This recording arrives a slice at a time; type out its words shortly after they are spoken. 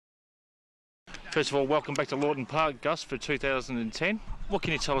First of all, welcome back to Lawton Park, Gus, for 2010. What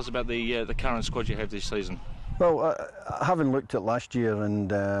can you tell us about the current squad you have this season? Well, having looked at last year,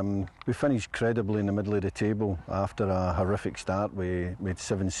 and we finished credibly in the middle of the table after a horrific start. We had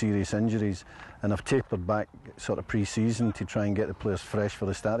 7 serious injuries, and I've tapered back sort of pre-season to try and get the players fresh for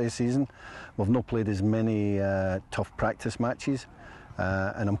the start of the season. We've not played as many tough practice matches,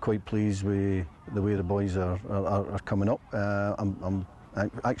 and I'm quite pleased with the way the boys are coming up. I'm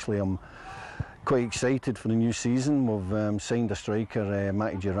quite excited for the new season. We've signed a striker,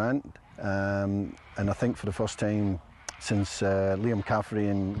 Matty Durant, and I think for the first time since Liam Caffrey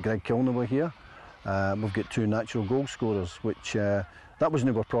and Greg Kilner were here, we've got 2 natural goal scorers, which that was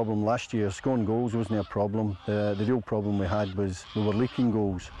never a problem last year. Scoring goals wasn't a problem. The real problem we had was we were leaking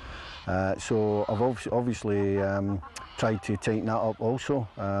goals. So I've obviously tried to tighten that up also.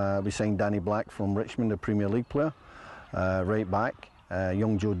 We signed Danny Black from Richmond, a Premier League player, right back.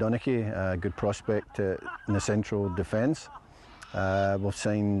 Young Joe Dunnicky, a good prospect in the central defence. We've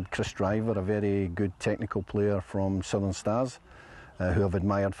signed Chris Driver, a very good technical player from Southern Stars, who I've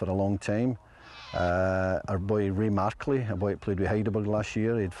admired for a long time. Our boy Ray Markley, a boy who played with Heidelberg last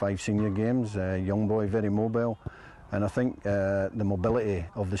year, he had 5 senior games, a young boy, very mobile. And I think the mobility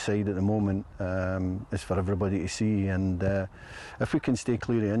of the side at the moment is for everybody to see, and if we can stay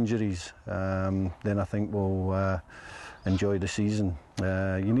clear of injuries, then I think we'll enjoy the season.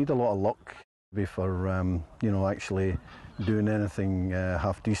 You need a lot of luck for actually doing anything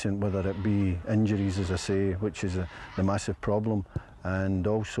half decent, whether it be injuries, as I say, which is the massive problem, and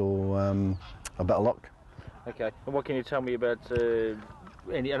also a bit of luck. Okay, and what can you tell me about,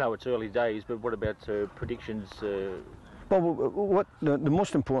 I know it's early days, but what about predictions? Well, the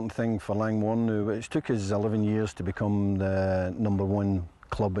most important thing for Langwarrin, it took us 11 years to become the #1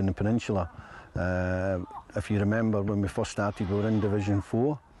 club in the peninsula. If you remember, when we first started, we were in Division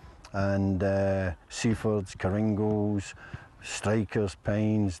 4, and Seafords, Caringos, Strikers,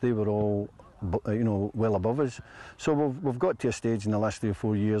 Pines, they were all well above us. So we've got to a stage in the last 3 or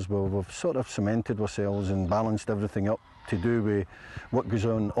 4 years where we've sort of cemented ourselves and balanced everything up to do with what goes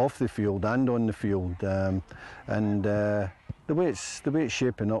on off the field and on the field. The way it's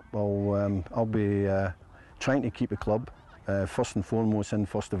shaping up, I'll be trying to keep the club first and foremost in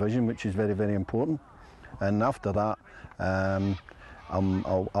First Division, which is very, very important. And after that,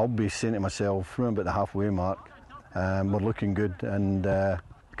 I'll be saying to myself, around about the halfway mark, we're looking good, and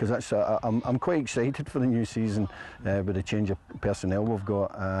because I'm quite excited for the new season with the change of personnel we've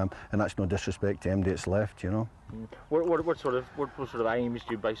got, and that's no disrespect to MD that's left, you know. What sort of aims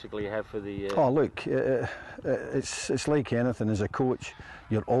do you basically have for the? Oh, look, it's like anything. As a coach,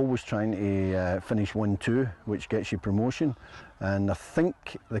 you're always trying to finish 1-2, which gets you promotion. And I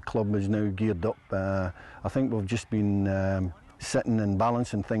think the club is now geared up. I think we've just been sitting and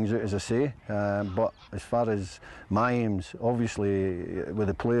balancing things out, as I say. But as far as my aims, obviously with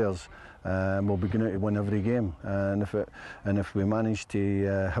the players, we'll be going out to win every game. And if we manage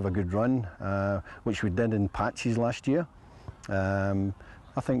to have a good run, which we did in patches last year,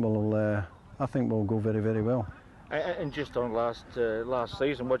 I think we'll go very, very well. And just on last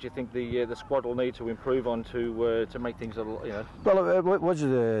season, what do you think the squad will need to improve on to make things a little, Well, it was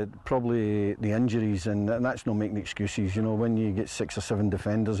probably the injuries, and that's not making excuses. You know, when you get 6 or 7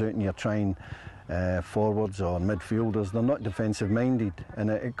 defenders out and you're trying forwards or midfielders, they're not defensive minded, and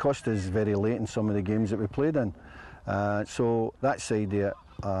it cost us very late in some of the games that we played in. So that side of it,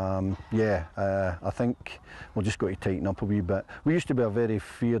 I think we'll just got to tighten up a wee bit. We used to be a very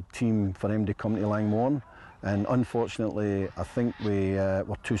feared team for them to come to Langwarrin. And unfortunately, I think we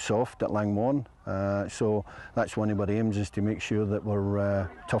were too soft at Langwarrin. So that's one of our aims, is to make sure that we're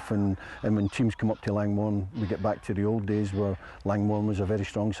tough, and when teams come up to Langwarrin, we get back to the old days where Langwarrin was a very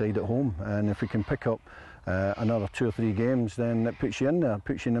strong side at home. And if we can pick up another 2 or 3 games, then it puts you in there,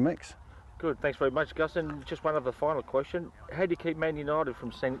 puts you in the mix. Good, thanks very much, Gus. And just one other final question: how do you keep Man United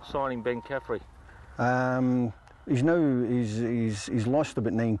from signing Ben Caffrey? He's lost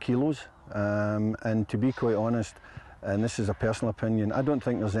about 9 kilos, and to be quite honest, and this is a personal opinion, I don't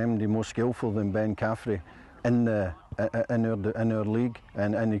think there's anybody more skillful than Ben Caffrey in our league,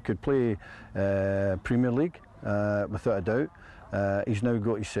 and he could play Premier League without a doubt. He's now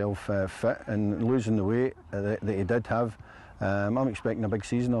got himself fit, and losing the weight that he did have. I'm expecting a big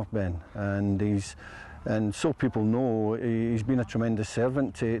season off Ben, and so people know, he's been a tremendous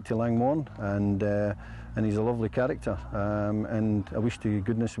servant to Langwarrin, and he's a lovely character, and I wish to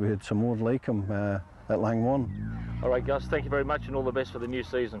goodness we had some more like him at Langwarrin. All right, Gus, thank you very much, and all the best for the new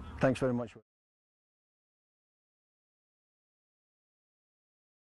season. Thanks very much.